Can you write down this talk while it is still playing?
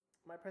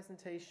My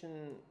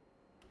presentation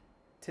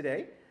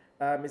today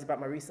is about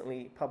my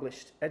recently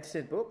published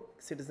edited book,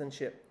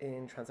 Citizenship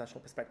in Transnational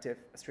Perspective,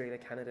 Australia,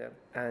 Canada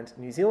and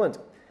New Zealand,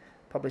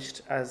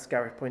 published, as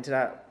Gareth pointed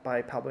out,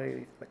 by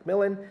Palby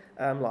Macmillan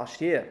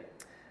last year.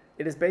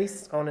 It is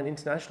based on an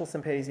international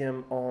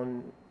symposium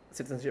on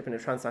citizenship in a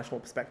transnational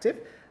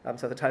perspective,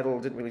 so the title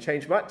didn't really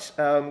change much,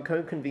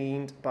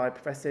 co-convened by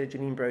Professor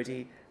Janine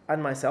Brodie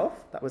and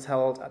myself. That was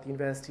held at the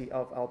University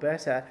of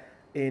Alberta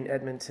in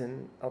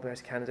Edmonton,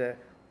 Alberta, Canada,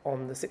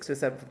 on the 6th or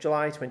 7th of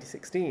July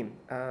 2016.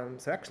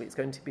 So actually it's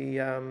going to be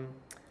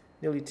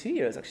nearly 2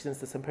 years actually since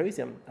the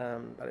symposium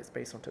that it's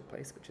based on took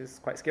place, which is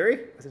quite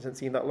scary, as it didn't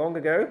seem that long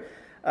ago.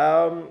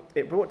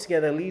 It brought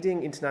together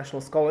leading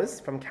international scholars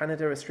from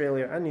Canada,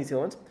 Australia and New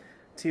Zealand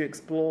to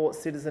explore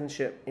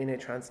citizenship in a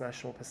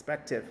transnational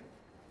perspective,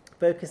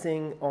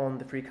 focusing on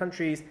the three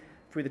countries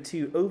through the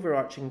two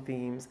overarching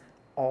themes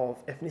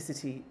of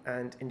ethnicity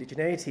and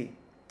indigeneity.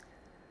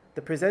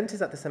 The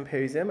presenters at the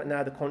symposium, and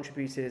now the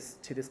contributors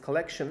to this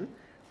collection,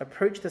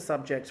 approach the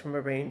subject from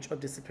a range of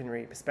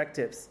disciplinary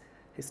perspectives: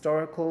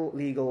 historical,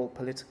 legal,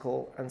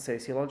 political, and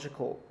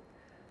sociological.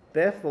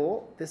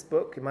 Therefore, this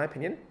book, in my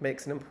opinion,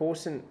 makes an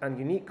important and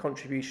unique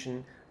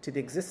contribution to the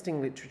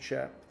existing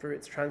literature through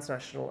its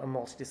transnational and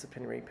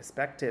multidisciplinary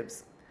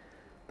perspectives.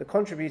 The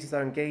contributors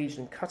are engaged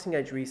in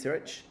cutting-edge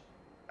research,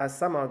 as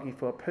some argue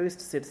for a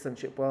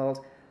post-citizenship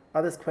world,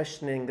 others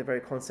questioning the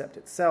very concept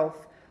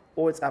itself,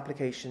 or its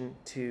application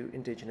to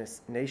Indigenous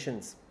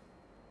nations.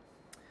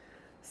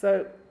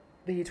 So,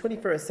 the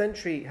 21st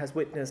century has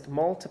witnessed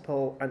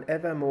multiple and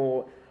ever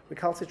more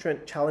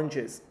recalcitrant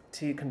challenges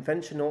to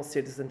conventional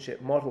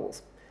citizenship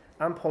models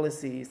and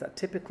policies that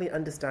typically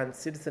understand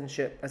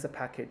citizenship as a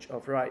package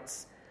of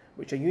rights,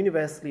 which are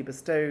universally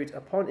bestowed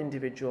upon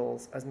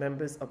individuals as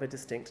members of a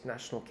distinct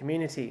national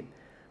community,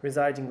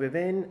 residing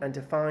within and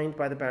defined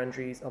by the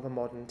boundaries of a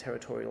modern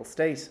territorial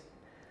state.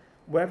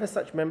 Whether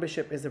such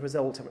membership is a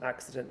result of an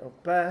accident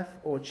of birth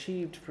or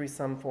achieved through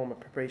some form of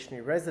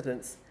probationary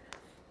residence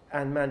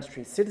and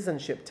mandatory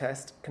citizenship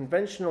test,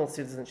 conventional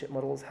citizenship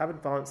models have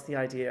advanced the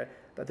idea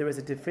that there is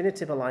a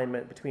definitive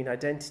alignment between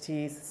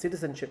identities,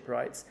 citizenship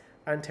rights,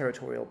 and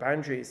territorial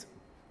boundaries.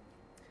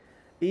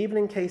 Even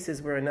in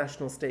cases where a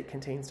national state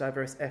contains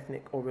diverse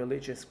ethnic or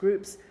religious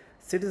groups,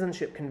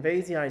 citizenship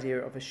conveys the idea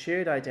of a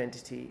shared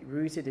identity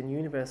rooted in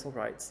universal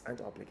rights and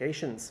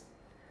obligations.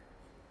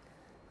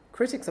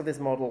 Critics of this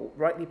model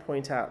rightly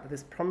point out that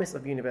this promise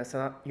of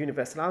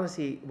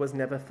universality was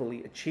never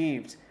fully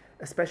achieved,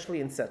 especially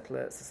in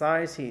settler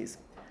societies,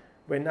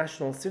 where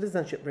national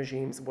citizenship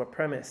regimes were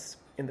premised,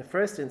 in the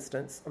first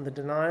instance, on the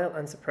denial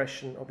and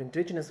suppression of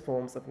Indigenous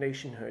forms of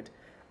nationhood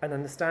and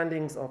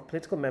understandings of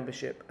political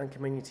membership and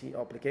community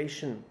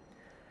obligation.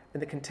 In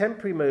the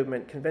contemporary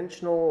moment,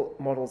 conventional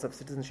models of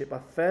citizenship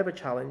are further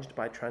challenged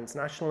by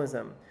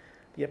transnationalism.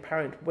 The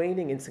apparent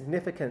waning in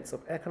significance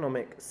of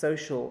economic,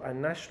 social, and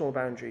national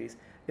boundaries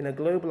in a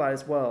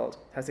globalized world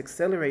has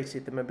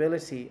accelerated the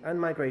mobility and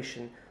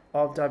migration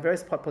of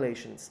diverse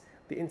populations,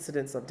 the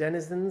incidence of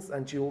denizens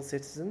and dual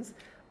citizens,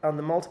 and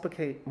the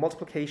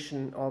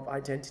multiplication of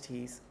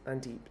identities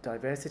and deep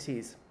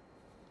diversities.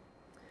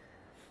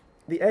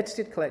 The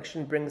edited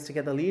collection brings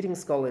together leading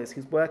scholars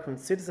whose work on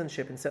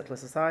citizenship in settler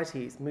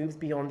societies moves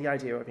beyond the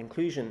idea of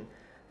inclusion,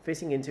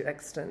 fitting into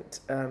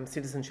extant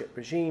citizenship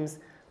regimes,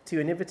 to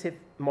innovative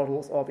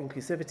models of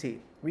inclusivity,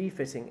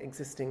 refitting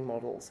existing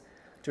models,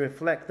 to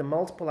reflect the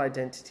multiple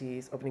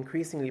identities of an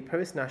increasingly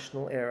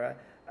post-national era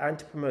and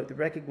to promote the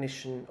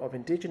recognition of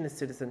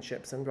Indigenous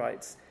citizenships and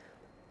rights,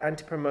 and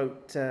to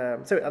promote,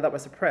 that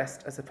was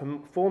suppressed as a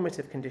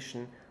formative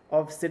condition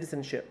of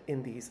citizenship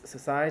in these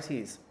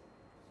societies.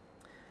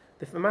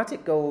 The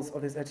thematic goals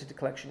of this edited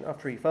collection are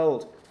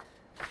threefold.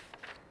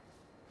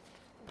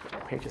 My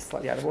page is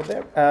slightly out of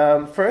order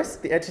there.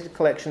 First, the edited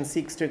collection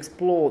seeks to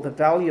explore the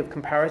value of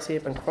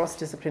comparative and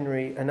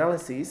cross-disciplinary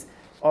analyses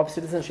of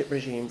citizenship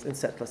regimes in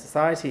settler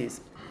societies.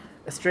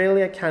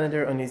 Australia,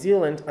 Canada, and New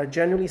Zealand are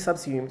generally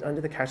subsumed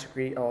under the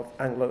category of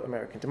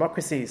Anglo-American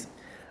democracies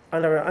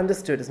and are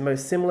understood as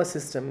most similar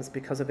systems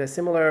because of their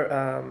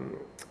similar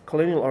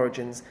colonial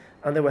origins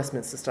and their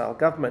Westminster-style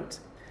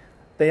government.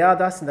 They are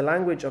thus, in the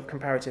language of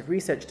comparative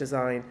research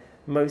design,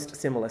 most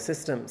similar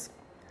systems.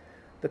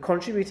 The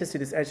contributors to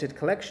this edited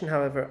collection,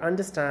 however,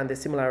 understand their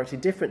similarity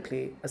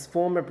differently as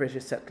former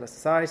British settler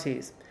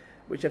societies,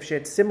 which have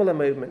shared similar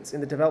moments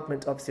in the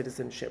development of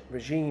citizenship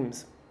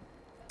regimes.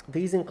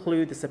 These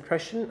include the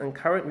suppression and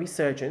current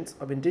resurgence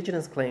of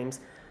Indigenous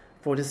claims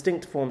for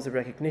distinct forms of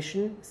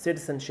recognition,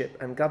 citizenship,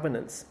 and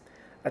governance,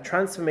 a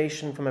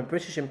transformation from a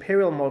British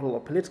imperial model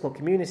of political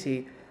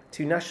community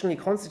to nationally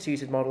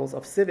constituted models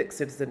of civic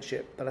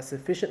citizenship that are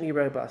sufficiently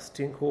robust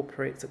to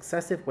incorporate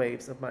successive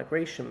waves of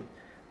migration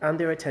and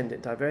their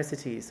attendant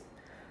diversities,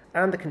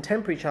 and the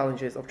contemporary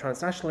challenges of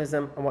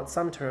transnationalism and what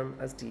some term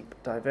as deep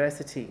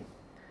diversity.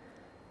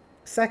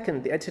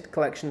 Second, the edited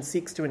collection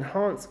seeks to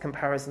enhance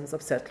comparisons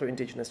of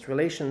settler-Indigenous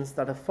relations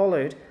that have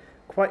followed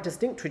quite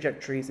distinct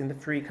trajectories in the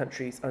three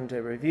countries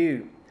under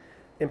review.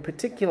 In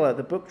particular,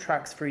 the book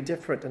tracks three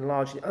different and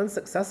largely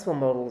unsuccessful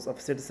models of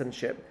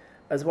citizenship,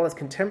 as well as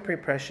contemporary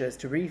pressures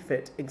to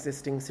refit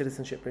existing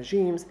citizenship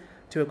regimes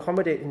to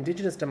accommodate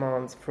Indigenous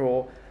demands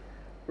for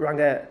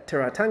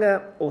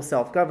rangatiratanga or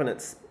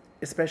self-governance,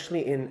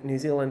 especially in New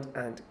Zealand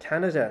and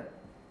Canada.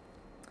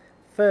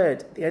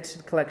 Third, the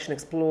edited collection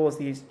explores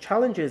the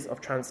challenges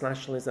of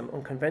transnationalism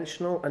on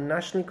conventional and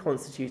nationally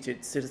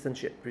constituted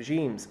citizenship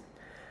regimes.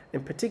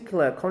 In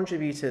particular,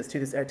 contributors to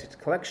this edited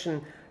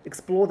collection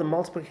explore the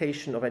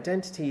multiplication of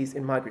identities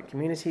in migrant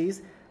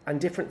communities and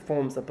different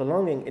forms of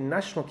belonging in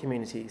national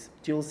communities,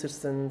 dual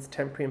citizens,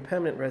 temporary and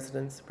permanent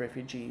residents,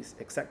 refugees,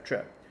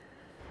 etc.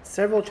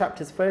 Several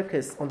chapters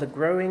focus on the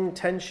growing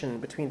tension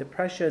between the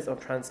pressures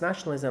of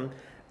transnationalism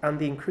and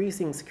the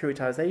increasing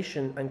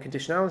securitization and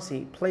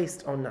conditionality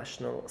placed on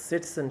national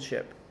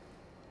citizenship.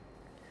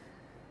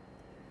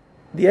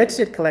 The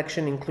edited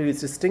collection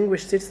includes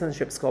distinguished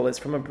citizenship scholars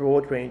from a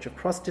broad range of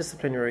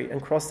cross-disciplinary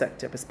and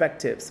cross-sector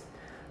perspectives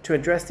to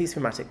address these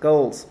thematic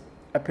goals.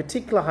 A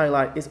particular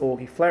highlight is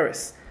Augie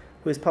Fleris,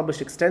 who has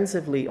published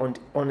extensively on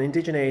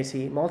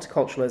indigeneity,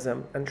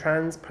 multiculturalism, and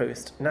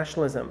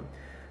trans-post-nationalism,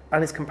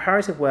 and his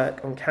comparative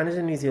work on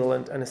Canada, New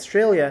Zealand, and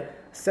Australia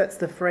sets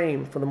the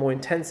frame for the more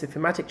intensive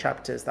thematic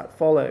chapters that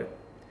follow.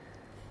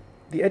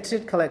 The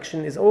edited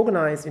collection is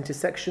organized into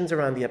sections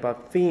around the above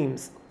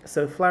themes,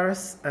 so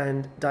Flaris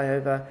and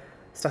Diova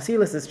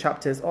Stasilis'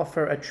 chapters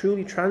offer a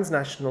truly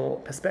transnational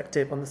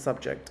perspective on the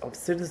subject of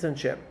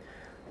citizenship.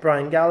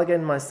 Brian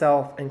Galligan,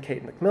 myself, and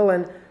Kate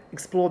McMillan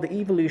explore the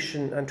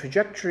evolution and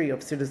trajectory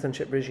of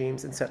citizenship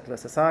regimes in settler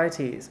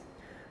societies.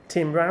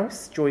 Tim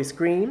Rouse, Joyce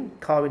Green,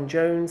 Carwyn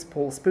Jones,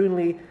 Paul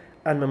Spoonley,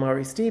 and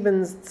Mamari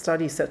Stevens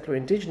study settler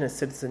Indigenous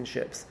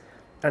citizenships,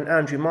 and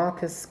Andrew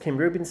Marcus, Kim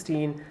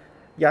Rubinstein,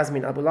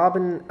 Yasmin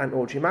Abulaban, and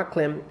Audrey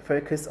Macklin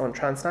focus on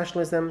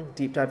transnationalism,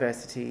 deep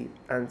diversity,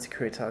 and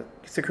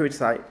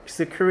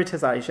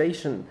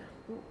securitization.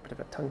 Bit of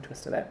a tongue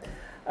twister there.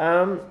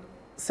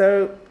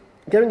 So,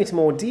 going into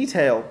more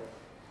detail,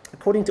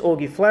 according to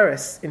Augie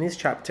Fleris in his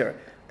chapter,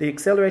 the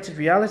accelerated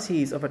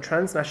realities of a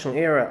transnational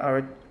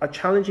era are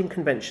challenging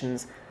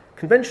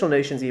conventional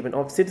notions even,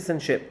 of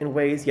citizenship in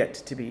ways yet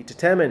to be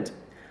determined.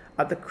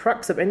 At the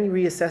crux of any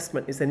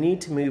reassessment is the need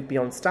to move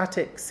beyond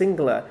static,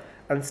 singular,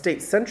 and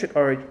state-centric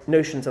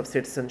notions of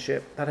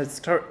citizenship that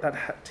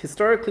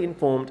historically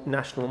informed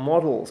national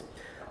models,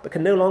 but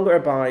can no longer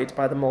abide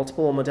by the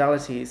multiple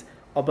modalities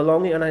of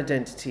belonging and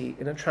identity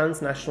in a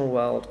transnational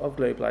world of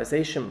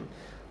globalization.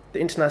 The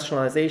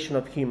internationalization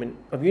of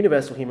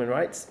universal human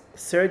rights,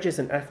 surges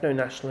in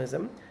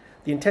ethno-nationalism,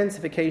 the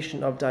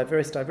intensification of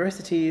diverse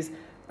diversities,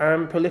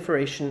 and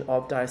proliferation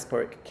of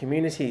diasporic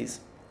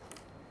communities.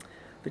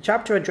 The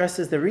chapter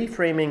addresses the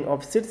reframing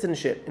of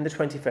citizenship in the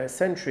 21st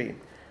century,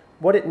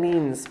 what it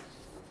means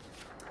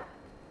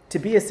to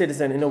be a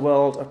citizen in a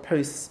world of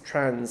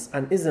post-trans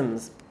and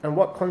isms, and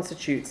what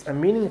constitutes a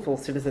meaningful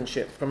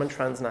citizenship from a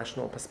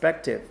transnational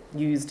perspective,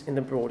 used in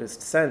the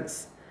broadest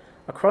sense,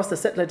 across the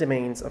settler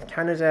domains of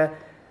Canada,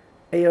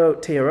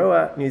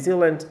 Aotearoa, New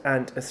Zealand,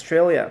 and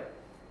Australia.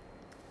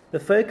 The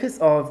focus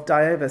of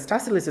Diova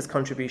Stasilis'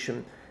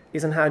 contribution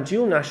is on how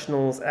dual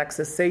nationals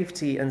access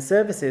safety and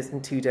services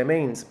in two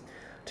domains,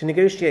 to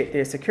negotiate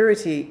their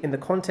security in the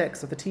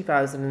context of the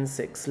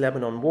 2006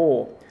 Lebanon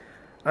War,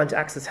 and to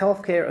access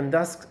healthcare and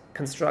thus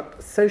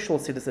construct social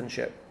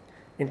citizenship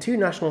in two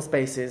national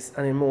spaces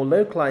and in more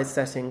localized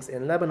settings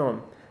in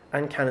Lebanon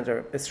and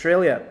Canada,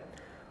 Australia.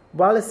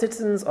 While as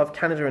citizens of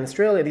Canada and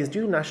Australia, these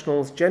dual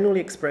nationals generally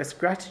express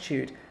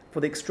gratitude for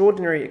the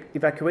extraordinary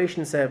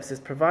evacuation services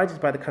provided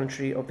by the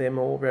country of their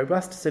more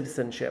robust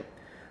citizenship,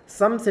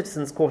 some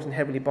citizens caught in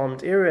heavily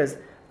bombed areas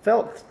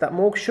felt that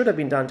more should have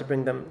been done to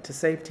bring them to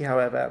safety,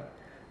 however.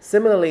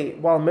 Similarly,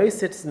 while most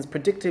citizens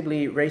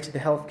predictably rated the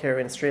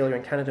healthcare in Australia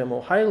and Canada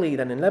more highly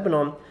than in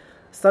Lebanon,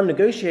 some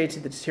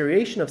negotiated the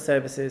deterioration of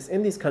services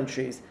in these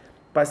countries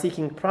by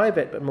seeking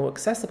private but more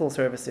accessible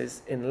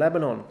services in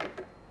Lebanon.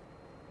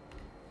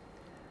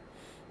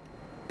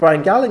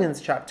 Brian Galligan's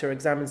chapter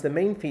examines the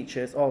main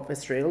features of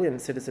Australian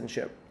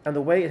citizenship and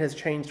the way it has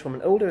changed from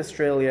an older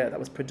Australia that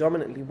was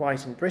predominantly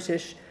white and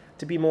British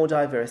to be more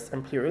diverse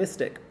and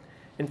pluralistic,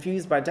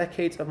 infused by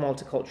decades of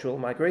multicultural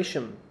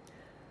migration.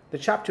 The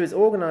chapter is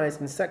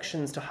organised in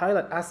sections to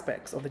highlight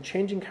aspects of the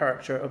changing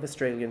character of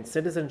Australian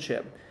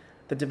citizenship,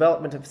 the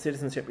development of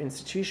citizenship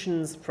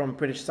institutions from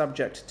British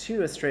subject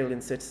to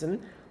Australian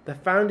citizen, the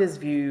founders'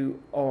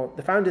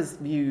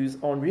 views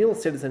on real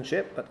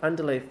citizenship that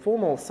underlay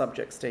formal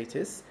subject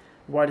status,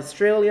 white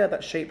Australia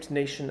that shaped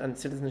nation and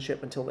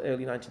citizenship until the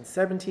early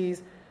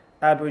 1970s,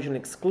 Aboriginal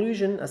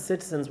exclusion as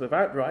citizens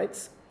without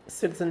rights,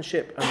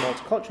 citizenship and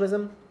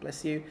multiculturalism,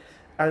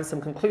 and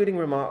some concluding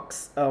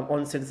remarks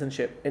on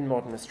citizenship in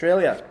modern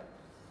Australia.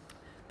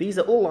 These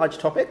are all large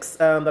topics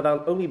that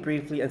I'll only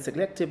briefly and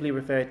selectively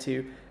refer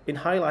to in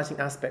highlighting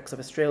aspects of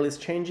Australia's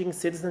changing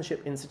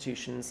citizenship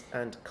institutions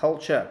and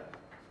culture.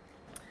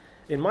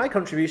 In my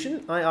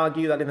contribution, I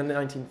argue that in the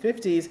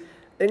 1950s,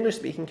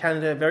 English-speaking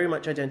Canada very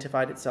much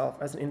identified itself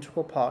as an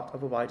integral part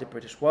of a wider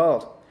British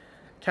world.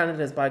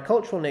 Canada's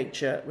bicultural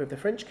nature with the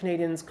French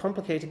Canadians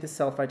complicated the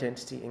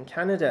self-identity in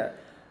Canada.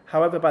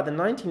 However, by the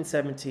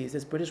 1970s,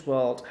 this British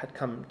world had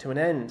come to an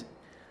end.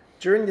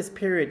 During this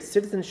period,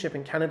 citizenship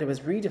in Canada was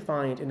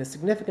redefined in a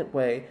significant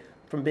way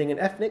from being an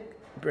ethnic,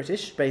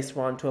 British-based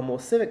one to a more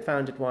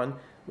civic-founded one,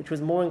 which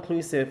was more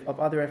inclusive of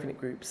other ethnic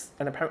groups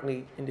and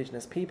apparently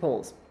Indigenous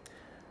peoples.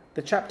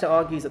 The chapter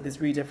argues that this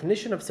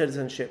redefinition of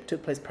citizenship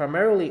took place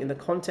primarily in the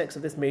context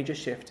of this major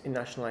shift in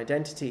national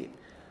identity,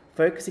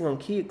 focusing on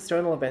key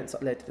external events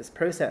that led to this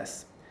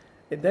process.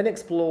 It then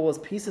explores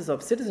pieces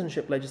of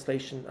citizenship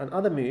legislation and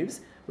other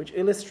moves which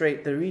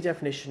illustrate the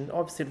redefinition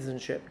of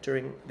citizenship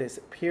during this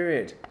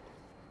period.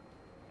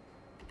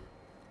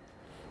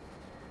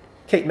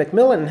 Kate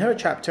McMillan, in her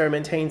chapter,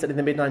 maintains that in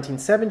the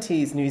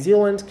mid-1970s, New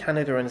Zealand,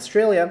 Canada, and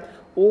Australia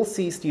all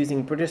ceased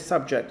using British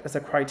subject as a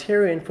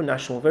criterion for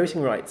national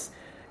voting rights.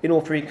 In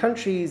all three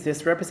countries,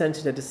 this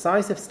represented a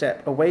decisive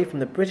step away from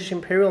the British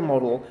imperial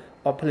model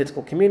of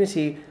political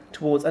community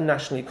towards a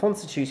nationally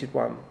constituted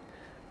one.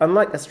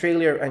 Unlike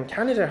Australia and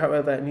Canada,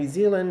 however, New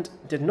Zealand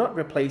did not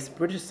replace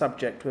British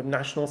subject with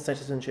national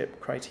citizenship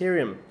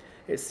criterion.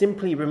 It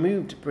simply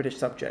removed British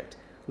subject,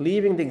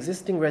 leaving the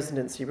existing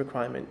residency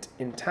requirement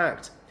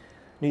intact.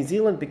 New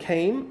Zealand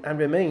became and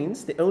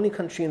remains the only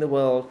country in the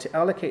world to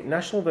allocate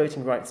national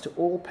voting rights to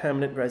all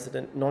permanent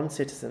resident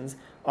non-citizens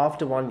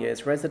after 1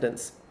 year's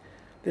residence.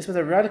 This was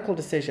a radical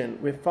decision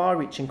with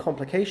far-reaching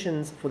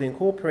complications for the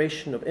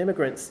incorporation of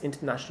immigrants into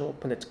the national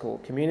political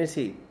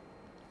community.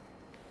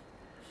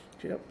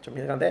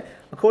 Jumping down there.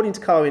 According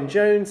to Carwyn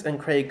Jones and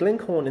Craig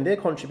Glinkhorn in their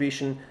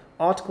contribution,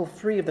 Article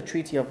 3 of the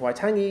Treaty of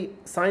Waitangi,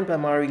 signed by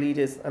Maori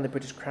leaders and the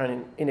British Crown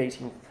in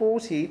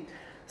 1840,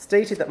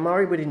 stated that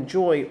Maori would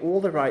enjoy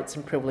all the rights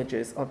and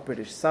privileges of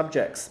British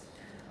subjects.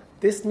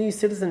 This new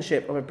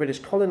citizenship of a British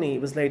colony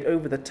was laid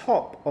over the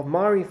top of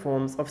Maori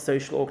forms of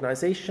social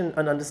organisation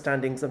and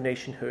understandings of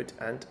nationhood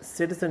and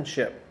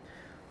citizenship.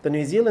 The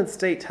New Zealand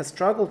state has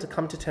struggled to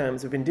come to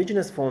terms with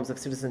Indigenous forms of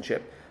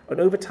citizenship, and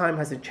over time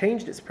has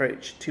changed its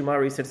approach to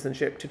Maori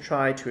citizenship to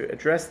try to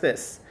address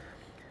this.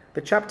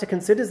 The chapter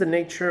considers the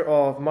nature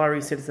of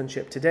Maori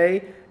citizenship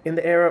today in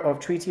the era of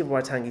Treaty of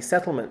Waitangi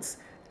settlements,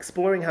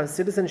 exploring how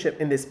citizenship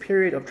in this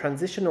period of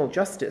transitional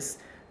justice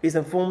is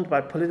informed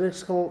by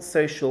political,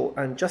 social,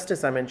 and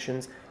justice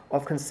dimensions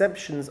of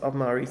conceptions of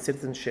Maori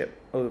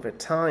citizenship over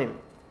time.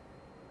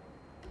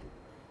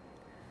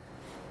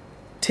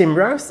 Tim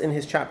Rouse, in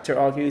his chapter,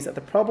 argues that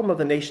the problem of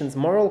the nation's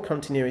moral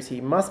continuity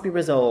must be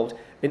resolved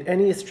in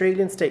any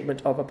Australian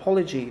statement of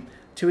apology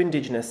to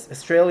Indigenous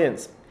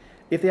Australians,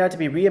 if they are to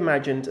be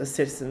reimagined as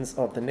citizens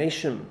of the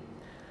nation.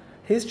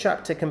 His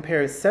chapter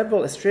compares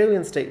several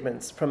Australian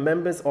statements from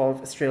members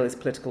of Australia's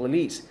political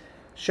elite,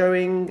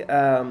 showing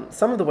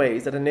some of the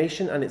ways that a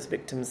nation and its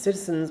victims'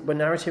 citizens were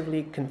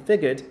narratively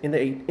configured in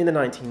the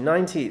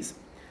 1990s.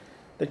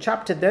 The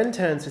chapter then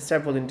turns to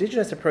several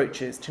Indigenous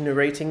approaches to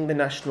narrating the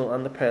national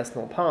and the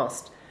personal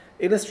past,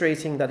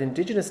 illustrating that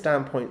Indigenous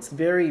standpoints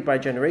vary by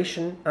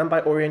generation and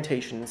by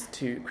orientations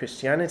to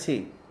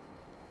Christianity.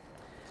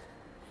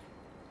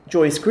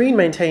 Joyce Green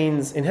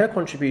maintains in her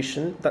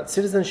contribution that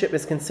citizenship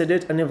is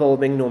considered an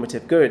evolving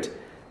normative good,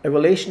 a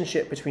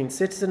relationship between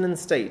citizen and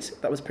state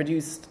that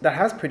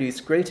has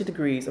produced greater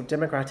degrees of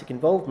democratic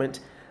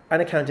involvement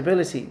and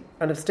accountability,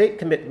 and of state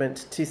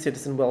commitment to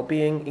citizen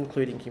well-being,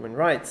 including human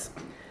rights.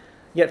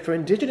 Yet for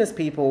Indigenous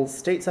peoples,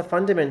 states are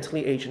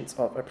fundamentally agents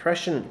of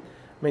oppression,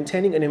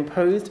 maintaining an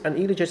imposed and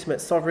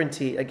illegitimate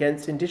sovereignty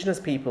against Indigenous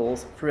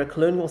peoples through a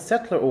colonial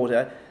settler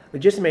order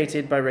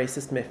legitimated by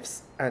racist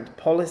myths and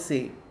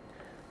policy.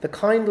 The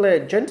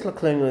kindler, gentler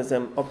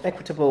colonialism of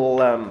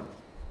equitable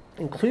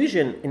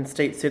inclusion in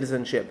state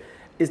citizenship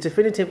is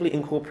definitively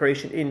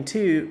incorporation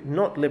into,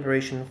 not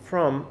liberation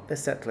from, the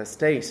settler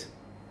state.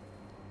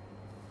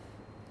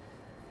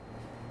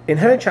 In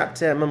her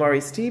chapter,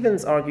 Mamari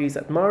Stevens argues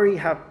that Maori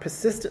have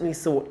persistently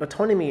sought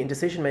autonomy in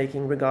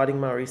decision-making regarding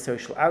Maori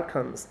social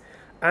outcomes,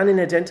 and in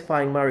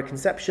identifying Maori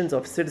conceptions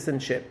of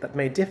citizenship that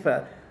may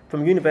differ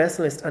from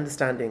universalist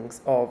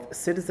understandings of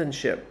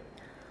citizenship.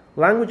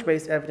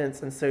 Language-based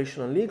evidence and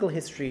social and legal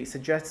history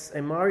suggests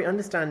a Maori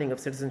understanding of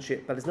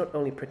citizenship that is not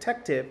only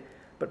protective,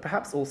 but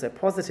perhaps also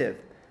positive,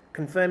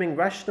 confirming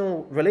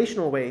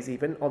relational ways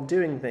even of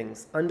doing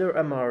things under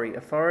a Maori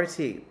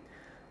authority.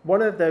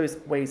 One of those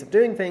ways of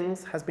doing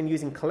things has been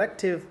using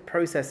collective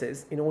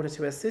processes in order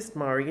to assist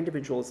Maori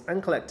individuals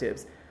and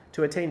collectives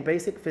to attain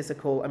basic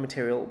physical and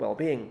material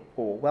well-being,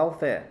 or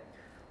welfare.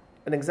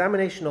 An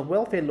examination of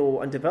welfare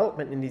law and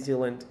development in New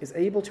Zealand is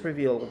able to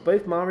reveal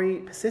both Maori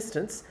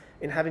persistence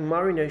in having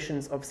Maori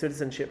notions of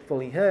citizenship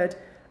fully heard,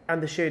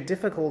 and the shared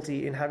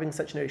difficulty in having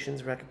such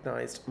notions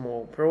recognised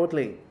more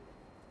broadly.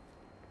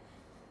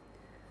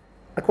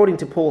 According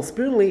to Paul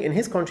Spoonley, in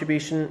his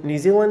contribution, New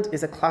Zealand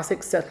is a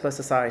classic settler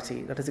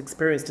society that has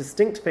experienced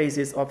distinct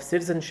phases of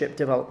citizenship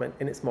development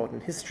in its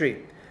modern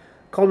history.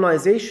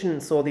 Colonisation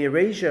saw the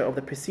erasure of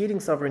the preceding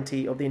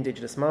sovereignty of the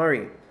Indigenous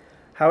Maori.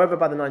 However,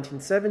 by the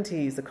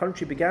 1970s, the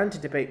country began to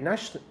debate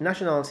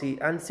nationality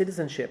and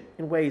citizenship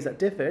in ways that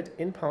differed,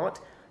 in part,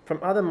 from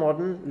other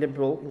modern,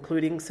 liberal,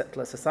 including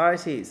settler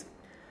societies.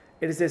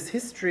 It is this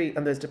history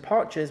and those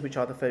departures which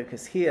are the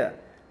focus here.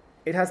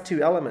 It has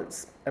two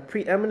elements: a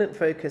preeminent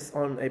focus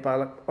on a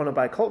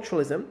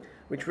biculturalism,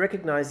 which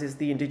recognizes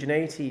the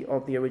indigeneity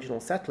of the original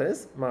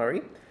settlers,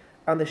 Maori,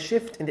 and the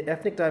shift in the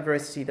ethnic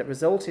diversity that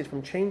resulted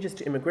from changes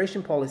to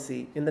immigration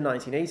policy in the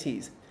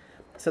 1980s,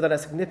 so that a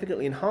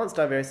significantly enhanced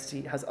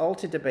diversity has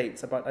altered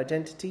debates about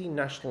identity,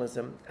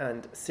 nationalism,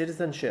 and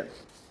citizenship.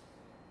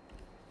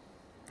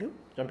 Ooh,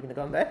 jumping the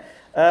gun there.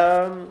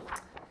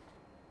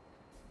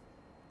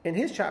 In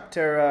his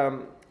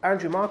chapter,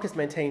 Andrew Marcus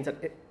maintains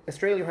that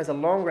Australia has a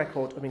long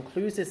record of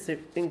inclusive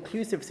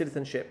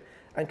citizenship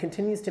and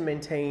continues to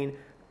maintain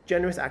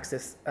generous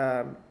access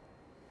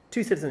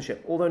to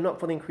citizenship, although not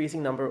for the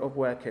increasing number of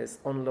workers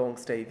on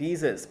long-stay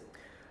visas.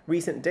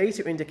 Recent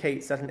data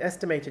indicates that an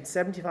estimated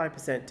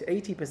 75% to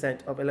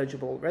 80% of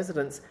eligible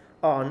residents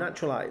are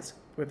naturalised,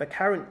 with a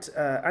current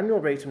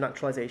annual rate of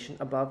naturalisation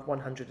above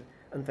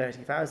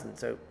 130,000,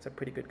 so it's a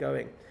pretty good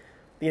going.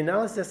 The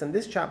analysis in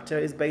this chapter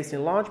is based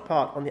in large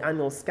part on the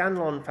annual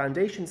Scanlon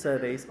Foundation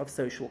surveys of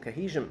social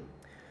cohesion.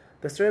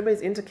 The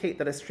surveys indicate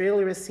that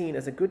Australia is seen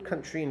as a good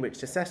country in which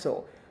to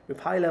settle,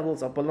 with high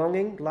levels of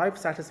belonging, life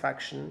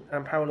satisfaction,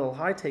 and parallel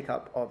high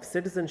take-up of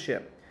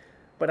citizenship.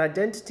 But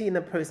identity in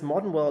the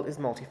postmodern world is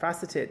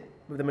multifaceted,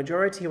 with the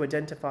majority who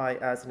identify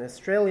as an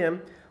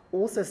Australian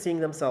also seeing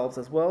themselves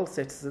as world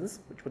citizens,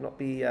 which would not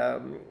be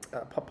a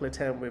popular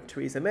term with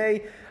Theresa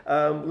May,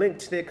 linked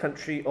to their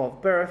country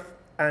of birth,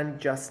 and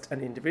just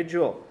an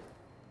individual.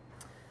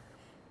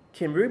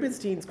 Kim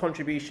Rubinstein's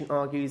contribution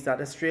argues that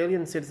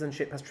Australian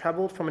citizenship has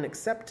travelled from an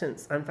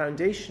acceptance and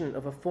foundation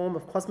of a form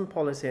of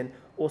cosmopolitan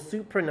or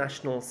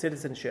supranational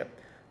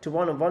citizenship to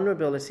one of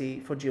vulnerability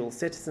for dual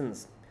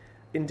citizens.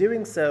 In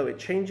doing so, it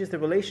changes the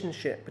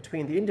relationship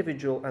between the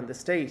individual and the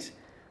state,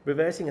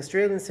 reverting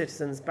Australian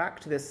citizens back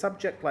to their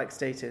subject-like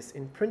status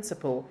in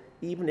principle,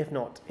 even if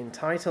not in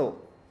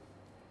title.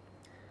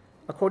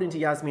 According to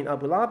Yasmin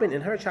Abulabin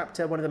in her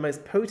chapter, one of the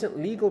most potent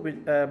legal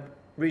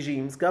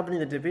regimes governing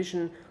the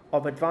division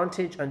of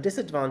advantage and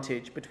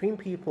disadvantage between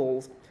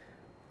peoples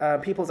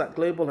at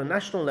global and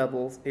national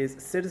levels is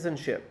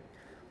citizenship.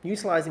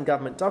 Utilising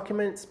government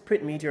documents,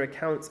 print media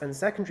accounts, and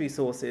secondary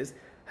sources,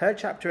 her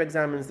chapter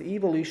examines the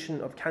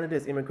evolution of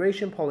Canada's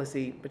immigration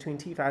policy between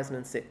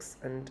 2006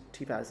 and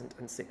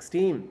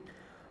 2016.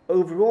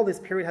 Overall, this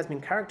period has been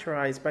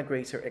characterised by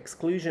greater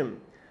exclusion.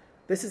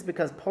 This is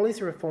because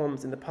policy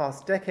reforms in the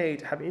past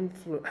decade have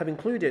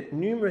included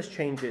numerous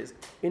changes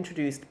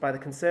introduced by the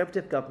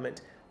Conservative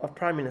government of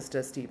Prime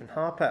Minister Stephen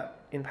Harper,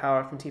 in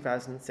power from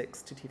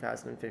 2006 to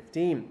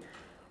 2015,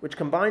 which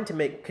combined to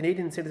make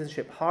Canadian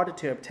citizenship harder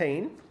to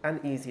obtain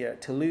and easier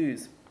to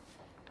lose,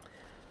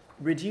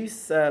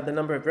 reduce the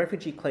number of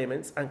refugee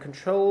claimants and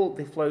control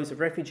the flows of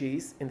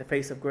refugees in the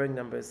face of growing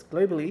numbers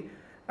globally,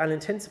 and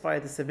intensify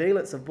the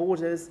surveillance of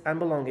borders and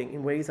belonging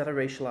in ways that are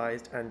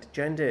racialised and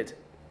gendered.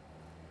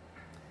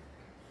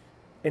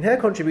 In her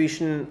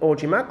contribution,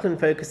 Audrey Macklin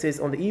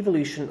focuses on the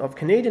evolution of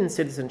Canadian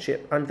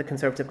citizenship under the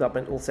Conservative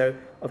government also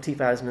of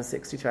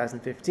 2006 to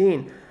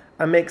 2015,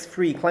 and makes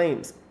three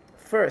claims.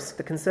 First,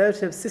 the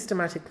Conservatives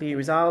systematically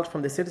resiled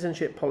from the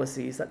citizenship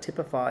policies that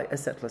typify a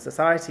settler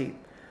society,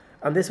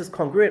 and this was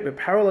congruent with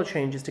parallel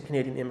changes to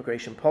Canadian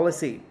immigration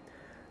policy.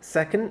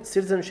 Second,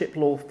 citizenship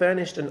law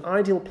furnished an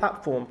ideal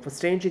platform for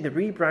staging the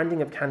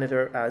rebranding of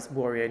Canada as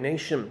Warrior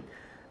Nation,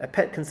 a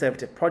pet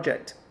Conservative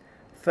project.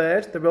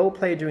 Third, the role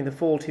played during the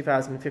fall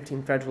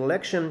 2015 federal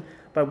election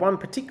by one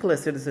particular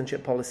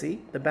citizenship policy,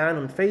 the ban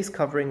on face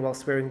covering while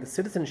swearing the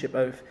citizenship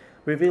oath,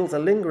 reveals a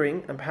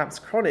lingering and perhaps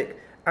chronic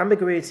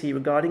ambiguity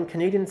regarding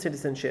Canadian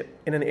citizenship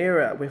in an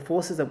era where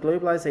forces of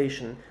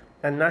globalization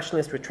and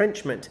nationalist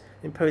retrenchment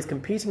impose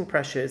competing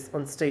pressures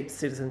on state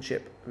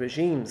citizenship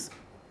regimes.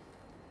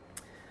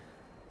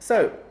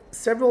 So,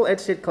 several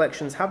edited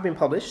collections have been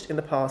published in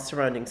the past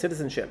surrounding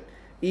citizenship,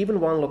 even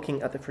one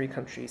looking at the three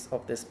countries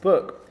of this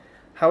book.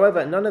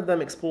 However, none of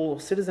them explore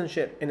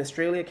citizenship in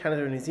Australia,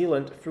 Canada, and New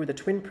Zealand through the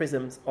twin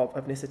prisms of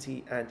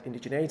ethnicity and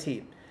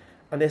indigeneity.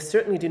 And they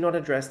certainly do not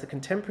address the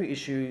contemporary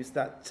issues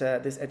that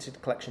this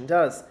edited collection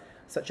does,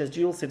 such as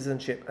dual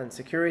citizenship and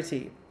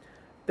security.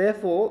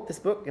 Therefore, this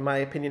book, in my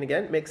opinion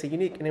again, makes a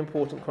unique and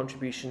important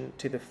contribution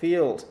to the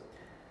field.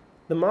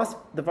 The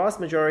vast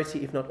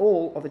majority, if not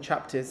all, of the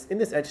chapters in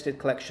this edited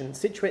collection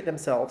situate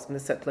themselves in the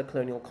settler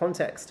colonial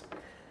context.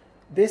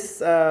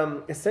 This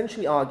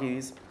essentially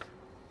argues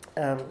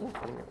that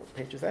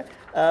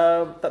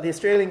the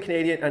Australian,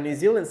 Canadian and New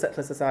Zealand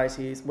settler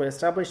societies were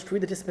established through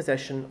the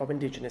dispossession of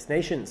Indigenous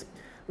nations,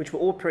 which were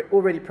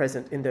already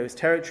present in those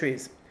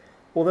territories.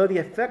 Although the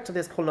effect of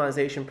this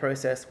colonisation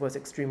process was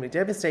extremely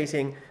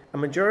devastating, a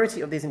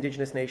majority of these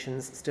Indigenous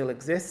nations still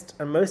exist,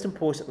 and most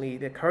importantly,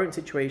 their current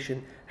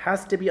situation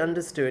has to be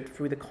understood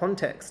through the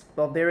context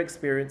of their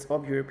experience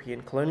of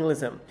European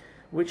colonialism,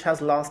 which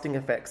has lasting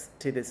effects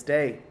to this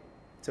day.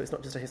 So it's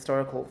not just a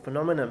historical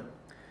phenomenon.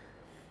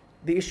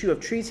 The issue of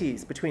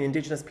treaties between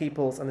Indigenous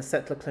peoples and the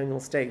settler colonial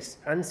state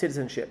and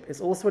citizenship is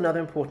also another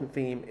important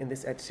theme in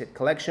this edited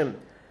collection.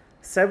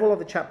 Several of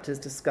the chapters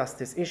discuss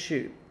this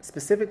issue.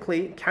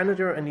 Specifically,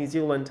 Canada and New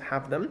Zealand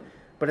have them,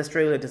 but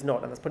Australia does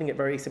not. And that's putting it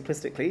very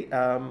simplistically,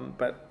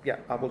 but yeah,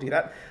 I will do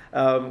that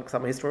because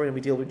I'm a historian and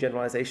we deal with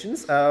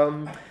generalizations.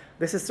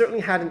 This has certainly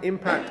had an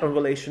impact on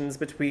relations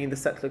between the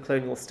settler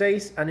colonial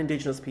state and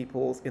Indigenous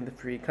peoples in the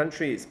three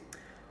countries.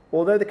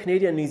 Although the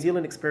Canadian and New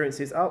Zealand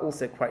experiences are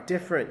also quite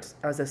different,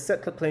 as a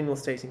settler colonial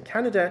state in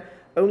Canada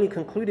only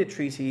concluded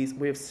treaties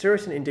with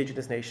certain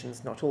Indigenous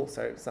nations, not all,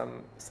 so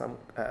some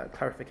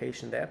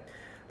clarification there.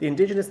 The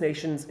Indigenous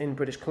nations in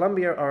British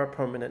Columbia are a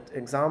prominent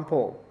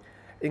example.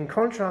 In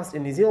contrast,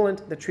 in New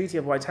Zealand, the Treaty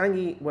of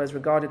Waitangi was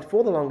regarded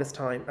for the longest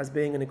time as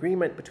being an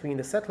agreement between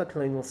the settler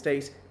colonial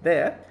state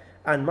there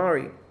and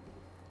Maori.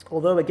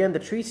 Although, again, the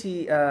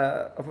Treaty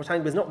of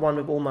Waitangi was not one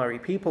with all Maori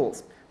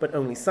peoples, but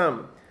only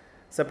some.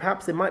 So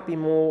perhaps there might be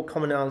more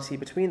commonality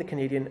between the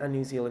Canadian and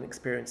New Zealand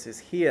experiences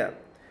here.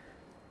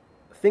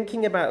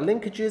 Thinking about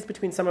linkages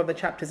between some of the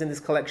chapters in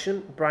this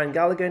collection, Brian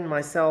Galligan,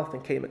 myself,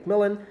 and Kate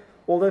McMillan,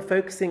 although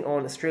focusing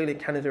on Australia,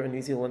 Canada, and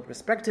New Zealand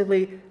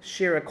respectively,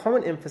 share a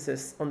common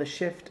emphasis on the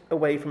shift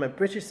away from a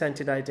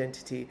British-centred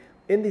identity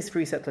in these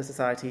free settler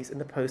societies in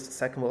the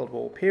post-Second World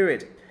War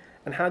period,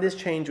 and how this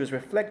change was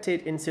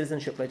reflected in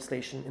citizenship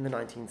legislation in the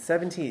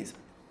 1970s.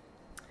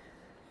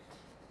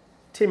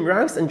 Tim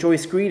Rouse and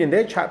Joyce Green in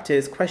their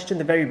chapters question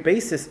the very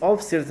basis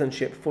of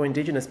citizenship for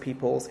Indigenous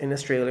peoples in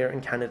Australia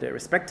and Canada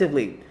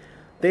respectively.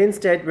 They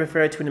instead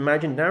refer to an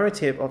imagined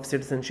narrative of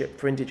citizenship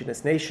for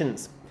Indigenous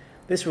nations.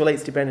 This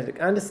relates to Benedict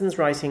Anderson's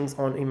writings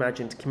on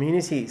imagined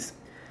communities,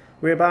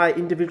 whereby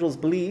individuals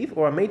believe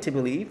or are made to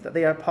believe that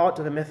they are part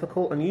of a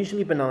mythical and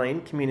usually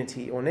benign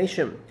community or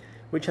nation,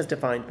 which has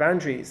defined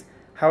boundaries.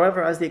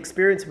 However, as the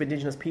experience of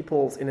Indigenous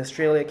peoples in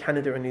Australia,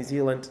 Canada, and New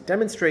Zealand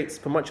demonstrates,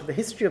 for much of the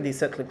history of these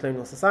settler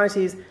colonial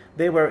societies,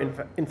 they were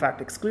in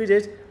fact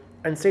excluded,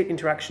 and state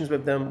interactions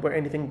with them were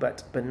anything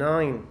but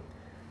benign.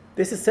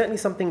 This is certainly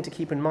something to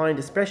keep in mind,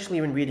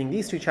 especially when reading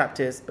these two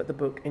chapters, but the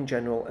book in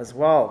general as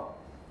well.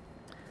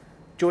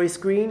 Joyce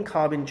Green,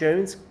 Carbon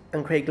Jones,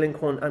 and Craig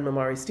Lincoln and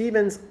Mamari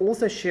Stevens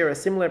also share a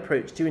similar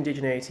approach to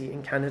indigeneity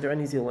in Canada and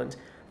New Zealand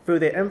through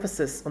their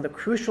emphasis on the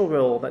crucial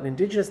role that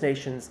Indigenous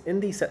nations in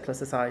these settler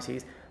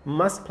societies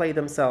must play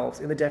themselves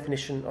in the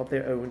definition of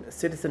their own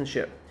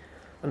citizenship.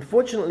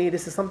 Unfortunately,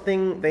 this is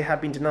something they have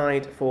been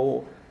denied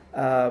for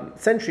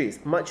centuries,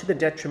 much to the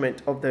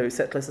detriment of those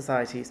settler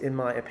societies, in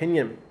my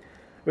opinion.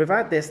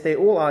 Without this, they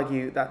all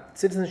argue that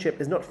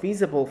citizenship is not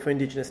feasible for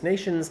Indigenous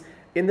nations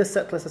in the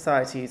settler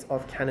societies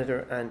of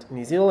Canada and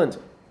New Zealand.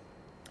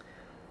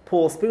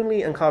 Paul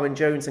Spoonley and Carbon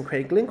Jones and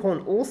Craig Lincoln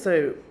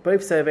also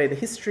both survey the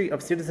history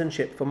of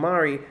citizenship for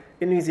Maori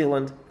in New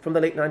Zealand from the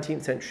late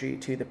 19th century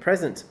to the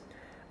present.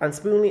 And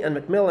Spoonley and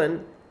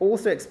Macmillan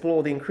also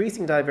explore the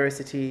increasing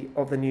diversity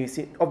of the New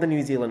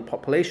Zealand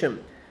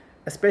population,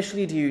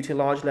 especially due to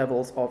large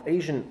levels of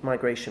Asian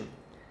migration.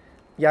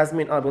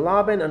 Yasmin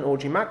Abulaban and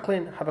Audrey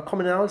Macklin have a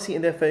commonality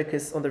in their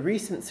focus on the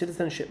recent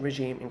citizenship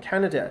regime in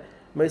Canada,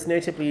 most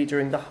notably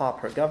during the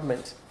Harper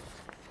government.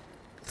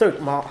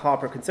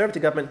 Harper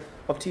Conservative government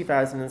of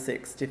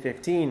 2006 to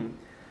 15.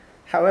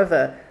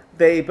 However,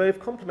 they both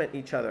complement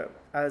each other,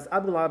 as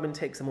Abulaban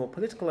takes a more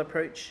political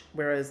approach,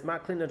 whereas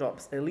Macklin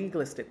adopts a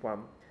legalistic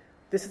one.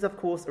 This is, of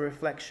course, a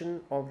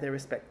reflection of their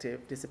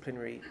respective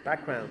disciplinary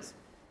backgrounds.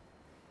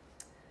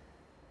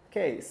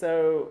 Okay,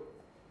 so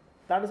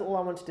that is all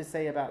I wanted to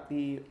say about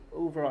the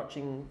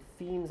overarching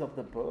themes of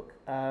the book.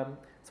 So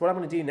what I'm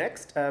going to do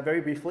next,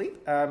 very briefly,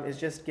 is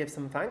just give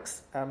some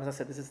thanks. As I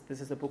said,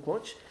 this is a book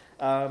launch.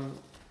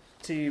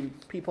 To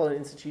people and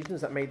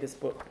institutions that made this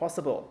book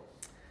possible.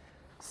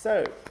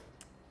 So,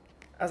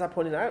 as I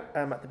pointed out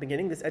at the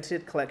beginning, this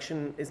edited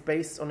collection is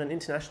based on an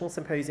international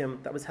symposium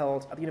that was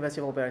held at the University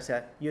of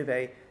Alberta, U of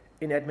A,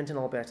 in Edmonton,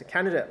 Alberta,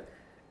 Canada.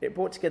 It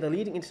brought together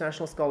leading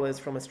international scholars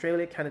from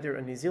Australia, Canada,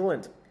 and New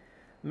Zealand.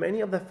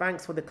 Many of the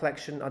thanks for the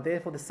collection are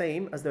therefore the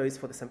same as those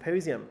for the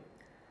symposium.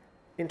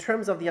 In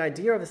terms of the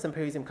idea of the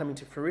symposium coming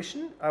to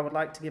fruition, I would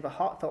like to give a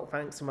heartfelt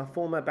thanks to my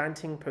former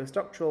Banting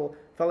postdoctoral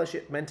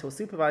fellowship mentor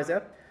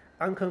supervisor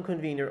and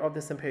co-convener of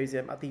the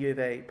symposium at the U of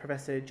A,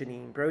 Professor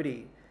Janine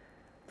Brodie.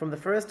 From the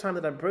first time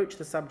that I broached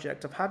the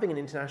subject of having an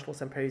international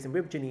symposium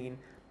with Janine,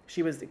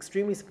 she was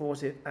extremely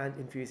supportive and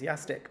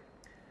enthusiastic.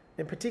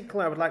 In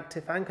particular, I would like to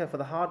thank her for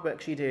the hard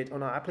work she did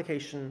on our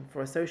application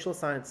for a Social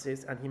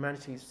Sciences and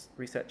Humanities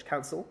Research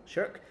Council,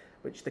 SSHRC,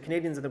 which the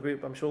Canadians in the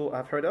group I'm sure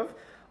have heard of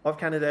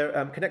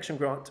Canada Connection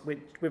Grant,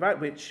 without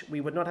which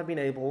we would not have been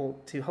able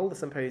to hold the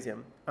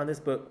symposium, and this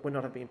book would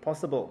not have been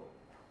possible.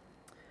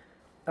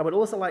 I would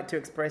also like to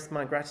express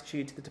my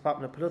gratitude to the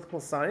Department of Political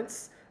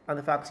Science and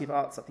the Faculty of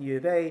Arts at the U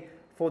of A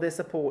for their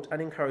support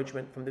and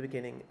encouragement from the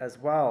beginning as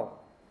well.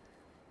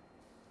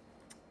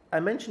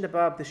 I mentioned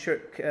above the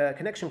SSHRC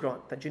Connection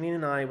Grant that Janine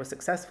and I were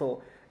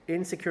successful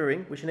in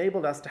securing, which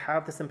enabled us to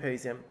have the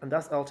symposium and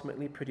thus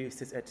ultimately produce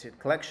this edited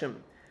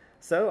collection.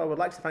 So I would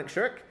like to thank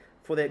SSHRC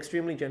for their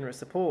extremely generous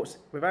support,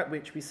 without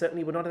which we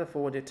certainly would not have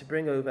afforded to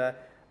bring over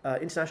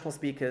international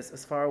speakers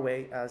as far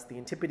away as the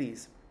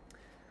Antipodes.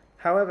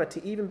 However,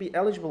 to even be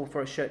eligible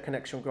for a Shirt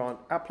Connection grant,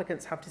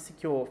 applicants have to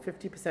secure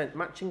 50%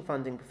 matching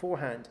funding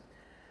beforehand.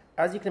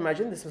 As you can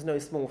imagine, this was no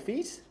small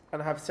feat,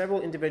 and I have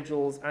several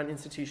individuals and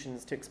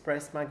institutions to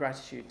express my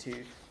gratitude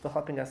to for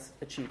helping us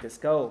achieve this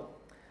goal.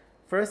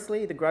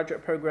 Firstly, the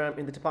graduate program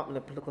in the Department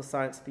of Political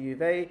Science at the U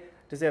of A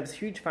deserves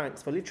huge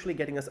thanks for literally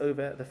getting us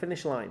over the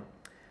finish line.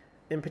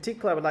 In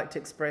particular, I would like to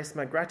express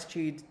my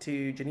gratitude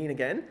to Janine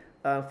again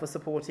for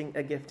supporting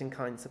a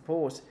gift-in-kind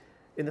support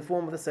in the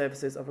form of the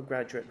services of a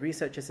graduate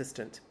research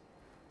assistant.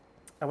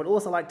 I would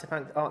also like to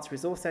thank the Arts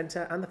Resource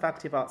Centre and the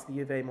Faculty of Arts at the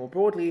U of A more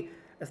broadly,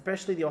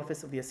 especially the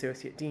Office of the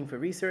Associate Dean for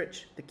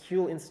Research, the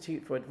Kuehl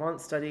Institute for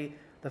Advanced Study,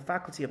 the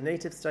Faculty of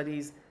Native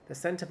Studies, the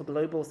Centre for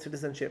Global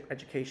Citizenship,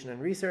 Education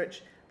and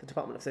Research, the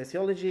Department of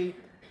Sociology,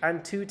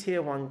 and 2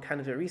 Tier 1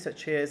 Canada research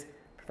chairs,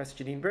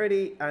 Professor Janine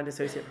Birdie and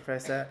Associate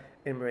Professor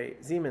Imre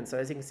Zeman. So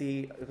as you can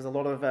see, there was a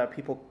lot of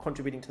people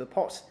contributing to the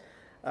pot.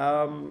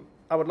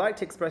 I would like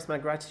to express my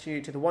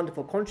gratitude to the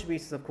wonderful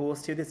contributors, of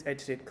course, to this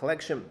edited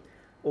collection.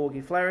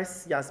 Augie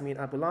Flaris, Yasmin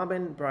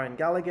Abulabin, Brian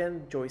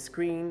Galligan, Joyce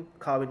Green,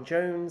 Carwin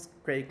Jones,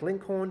 Craig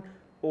Lincoln,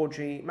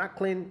 Audrey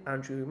Macklin,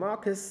 Andrew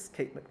Marcus,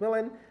 Kate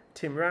McMillan,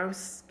 Tim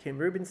Rouse, Kim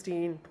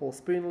Rubenstein, Paul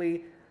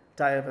Spoonley,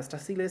 Diava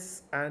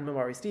Stasilis, and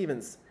Mamari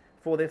Stevens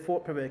for their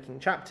thought-provoking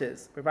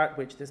chapters, without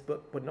which this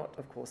book would not,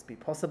 of course, be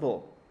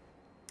possible.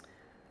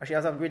 Actually,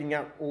 as I'm reading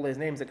out all those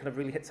names, it kind of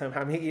really hits home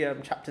how many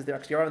chapters there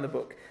actually are in the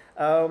book.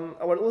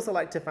 I would also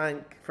like to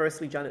thank,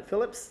 firstly, Janet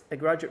Phillips, a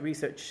graduate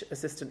research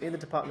assistant in the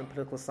Department of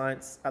Political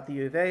Science at the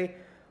U of A,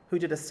 who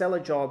did a stellar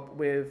job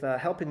with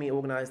helping me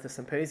organise the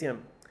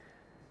symposium.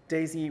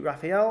 Daisy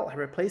Raphael, her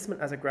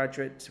replacement as a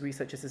graduate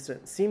research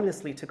assistant,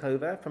 seamlessly took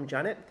over from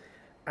Janet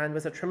and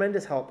was a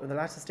tremendous help in the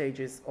latter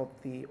stages of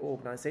the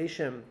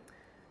organisation.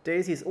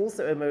 Daisy has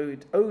also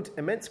owed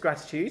immense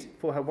gratitude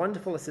for her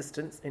wonderful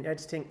assistance in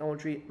editing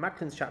Audrey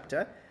Macklin's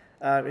chapter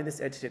in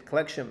this edited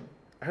collection.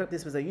 I hope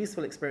this was a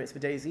useful experience for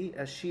Daisy,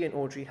 as she and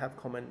Audrey have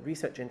common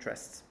research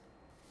interests.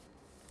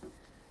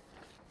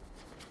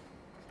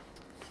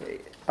 Okay.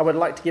 I would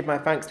like to give my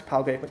thanks to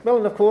Palgrave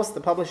Macmillan, of course,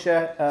 the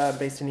publisher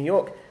based in New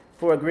York,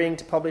 for agreeing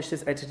to publish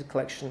this edited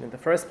collection in the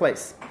first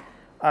place.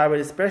 I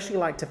would especially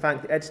like to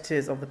thank the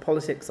editors of the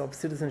Politics of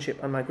Citizenship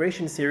and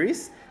Migration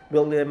series,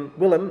 Willem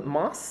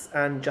Maas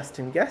and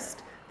Justin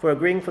Guest, for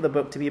agreeing for the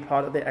book to be a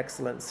part of their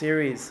excellent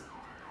series.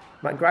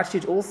 My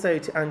gratitude also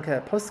to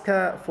Anka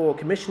Puska for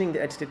commissioning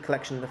the edited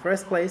collection in the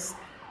first place,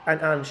 and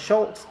Anne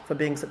Schult for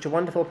being such a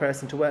wonderful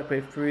person to work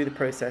with through the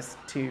process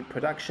to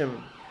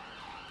production.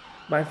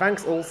 My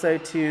thanks also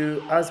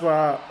to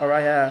Azwa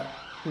Araya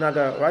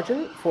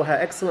Nagarajan for her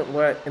excellent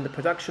work in the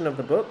production of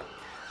the book,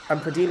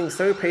 and for dealing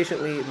so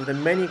patiently with the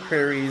many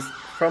queries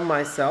from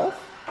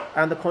myself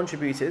and the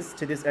contributors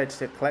to this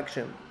edited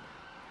collection.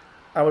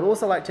 I would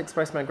also like to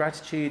express my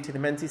gratitude to the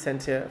Menzies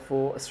Centre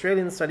for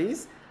Australian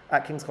Studies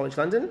at King's College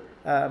London.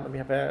 We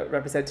have a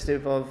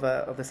representative of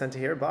the centre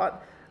here, Bart.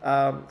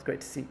 It's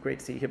great to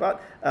see you here,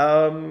 Bart.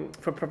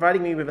 For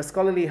providing me with a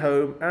scholarly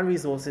home and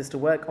resources to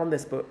work on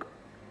this book.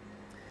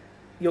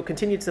 Your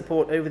continued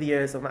support over the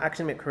years of my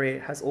academic career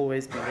has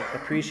always been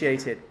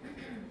appreciated.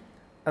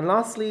 And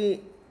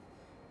lastly,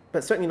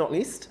 but certainly not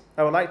least,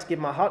 I would like to give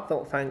my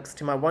heartfelt thanks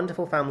to my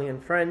wonderful family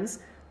and friends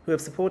who have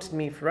supported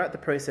me throughout the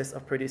process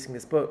of producing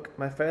this book,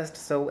 my first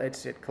sole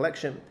edited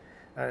collection.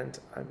 And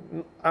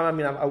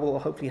I will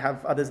hopefully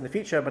have others in the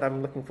future, but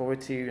I'm looking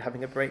forward to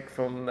having a break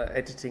from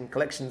editing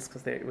collections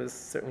because it was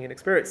certainly an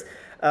experience.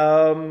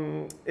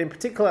 In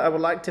particular, I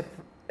would like to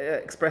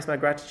express my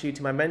gratitude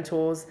to my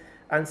mentors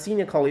and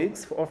senior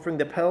colleagues for offering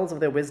the pearls of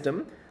their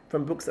wisdom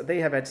from books that they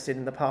have edited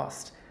in the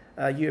past.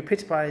 You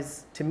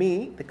epitomize, to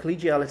me, the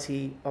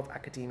collegiality of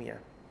academia.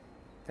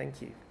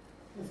 Thank you.